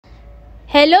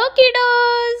Hello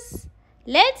kiddos!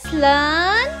 Let's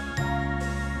learn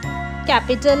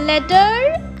capital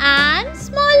letter and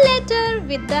small letter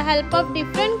with the help of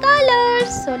different colors.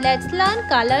 So let's learn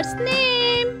colors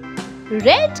name.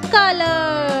 Red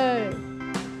color,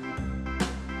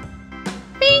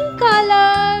 pink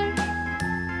color,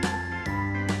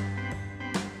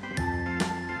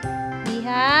 we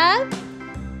have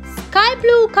sky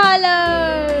blue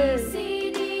color.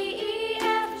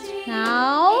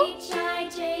 Now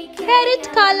carrot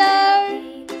color,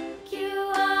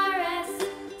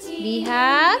 we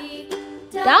have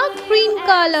dark green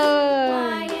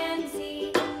color.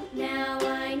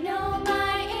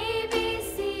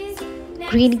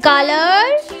 Green color,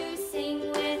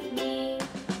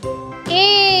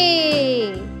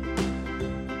 A.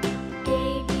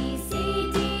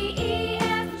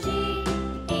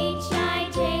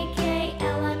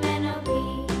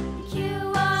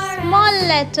 Small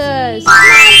letters,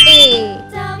 small A.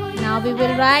 Now we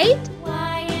will write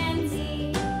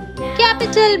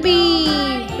capital B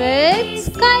with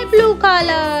sky blue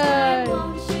color.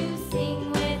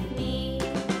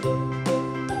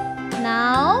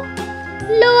 Now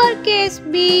lowercase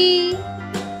b,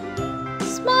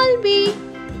 small b.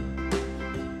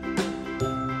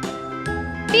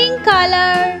 Pink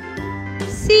color,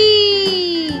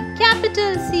 C,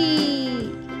 capital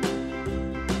C.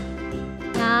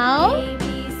 Now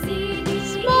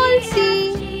small c,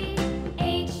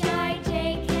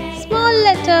 small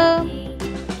letter.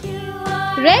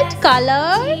 Red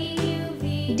color,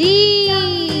 D,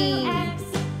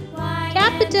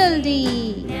 capital D.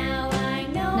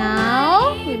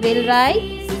 Now we will write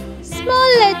small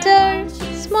letter,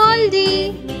 small d.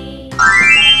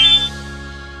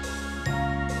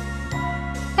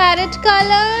 Carrot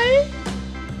color,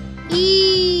 E,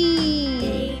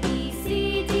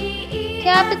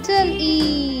 capital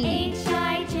E.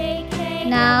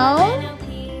 Now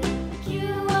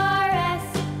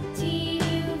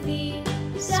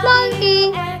small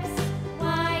e.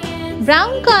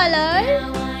 Brown color,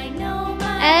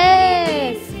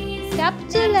 F,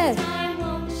 capital F.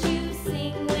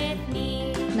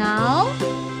 Now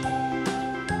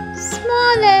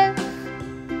small f.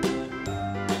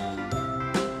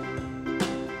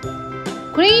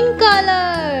 Green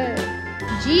color,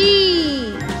 G,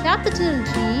 capital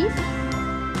G.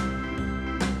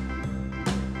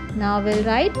 Now we'll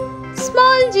write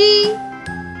small g.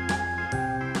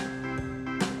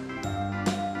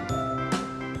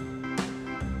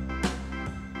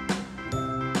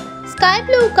 Sky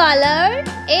blue color,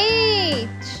 H,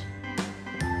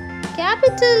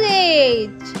 capital H.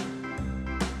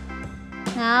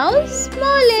 Now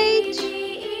small h.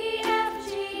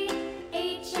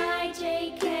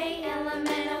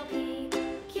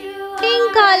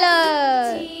 Pink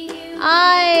color, I,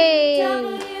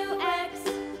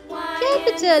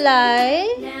 capital I.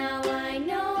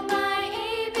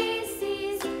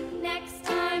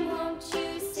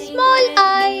 Small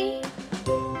I.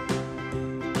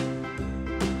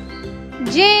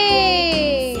 J,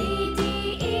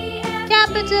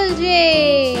 capital J.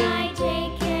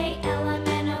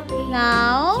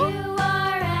 Now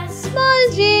small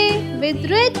j with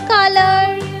red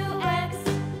color.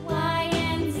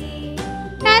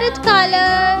 Carrot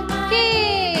color, K,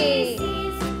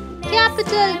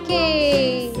 capital K.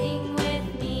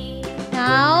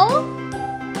 Now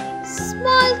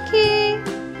small k.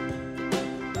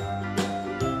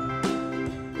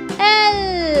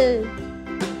 L,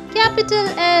 capital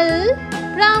L,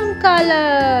 brown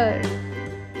color.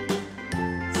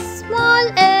 Small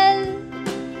l.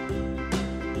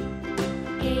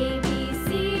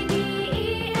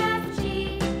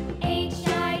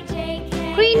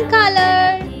 Green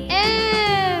color,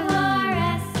 M,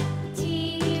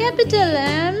 capital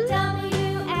M,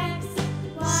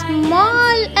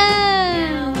 small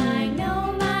m.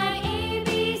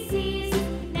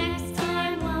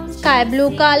 Sky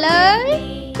blue color,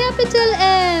 capital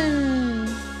M,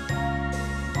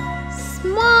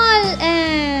 small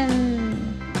m.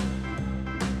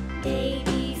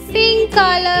 Pink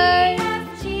color,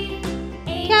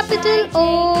 capital O.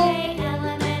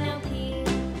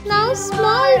 Now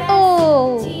small o.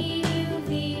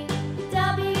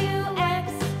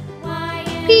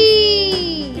 P,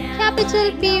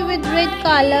 capital P with red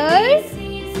color.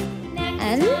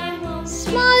 And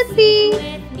small p.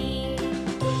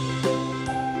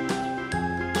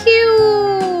 Q,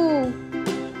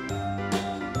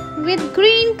 with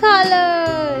green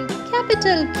color.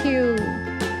 Capital Q.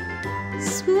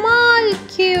 Small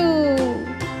q.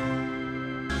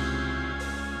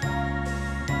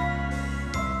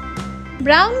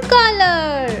 Brown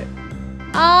color,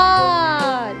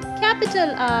 R,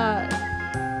 capital R.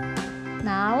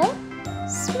 Now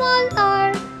small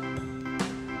r.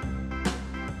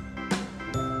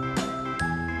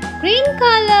 Green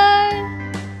color.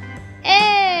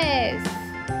 S.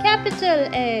 Capital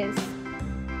S.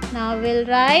 Now we'll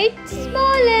write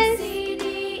small s.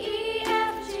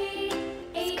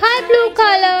 Sky blue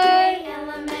color.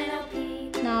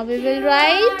 Now we will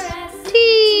write T.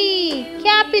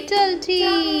 Capital T.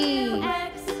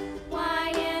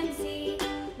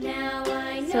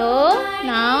 So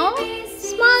now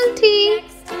small t.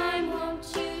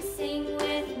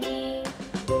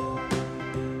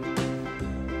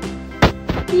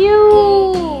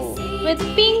 U with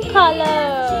pink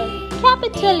color.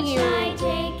 Capital U.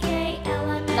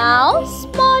 Now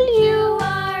small u.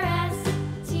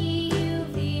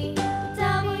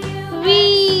 V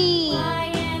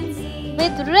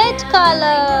with red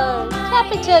color.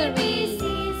 Capital V.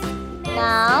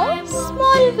 Now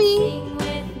small v.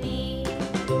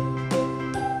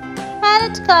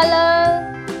 Parrot color.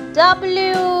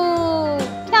 W.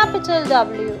 Capital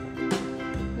W.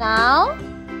 Now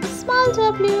small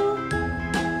w.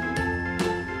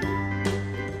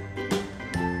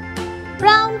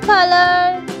 Brown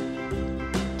color.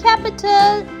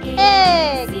 Capital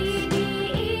X.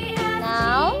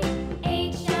 Now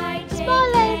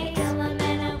small x.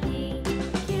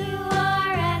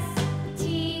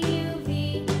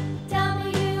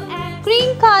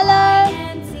 Green color.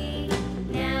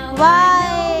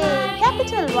 Y.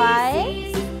 Capital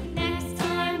Y.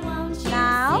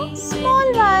 Now small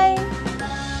y.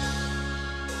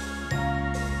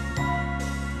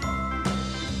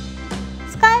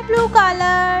 Sky blue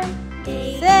color.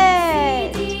 Z.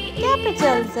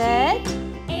 Capital Z.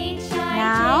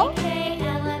 Now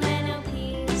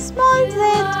small z.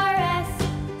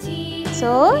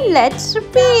 So let's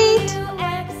repeat.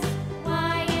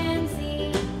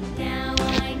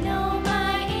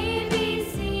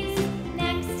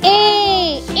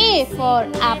 A for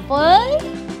apple.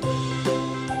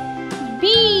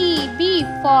 B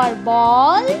for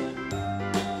ball.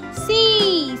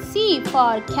 C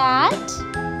for cat.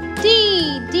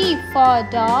 D for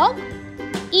dog.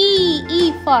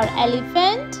 E for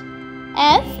elephant.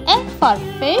 F for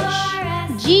fish.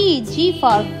 G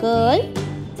for girl.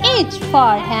 H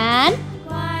for hand.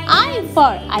 I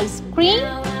for ice cream.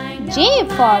 J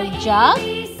for jug.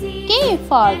 K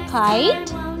for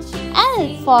kite. L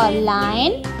for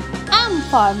lion. M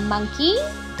for monkey.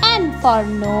 N for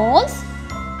nose.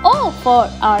 O for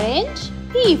orange.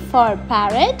 P for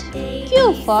parrot.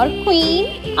 Q for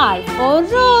queen. R for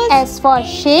rose. S for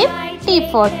sheep. T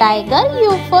for tiger.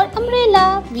 U for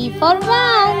umbrella. V for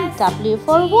van. W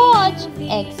for watch.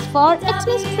 X for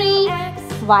Xmas tree.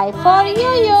 Y for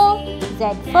yo-yo.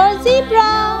 Z for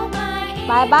zebra.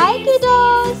 Bye bye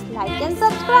kiddos. Like and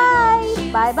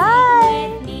subscribe. Bye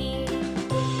bye.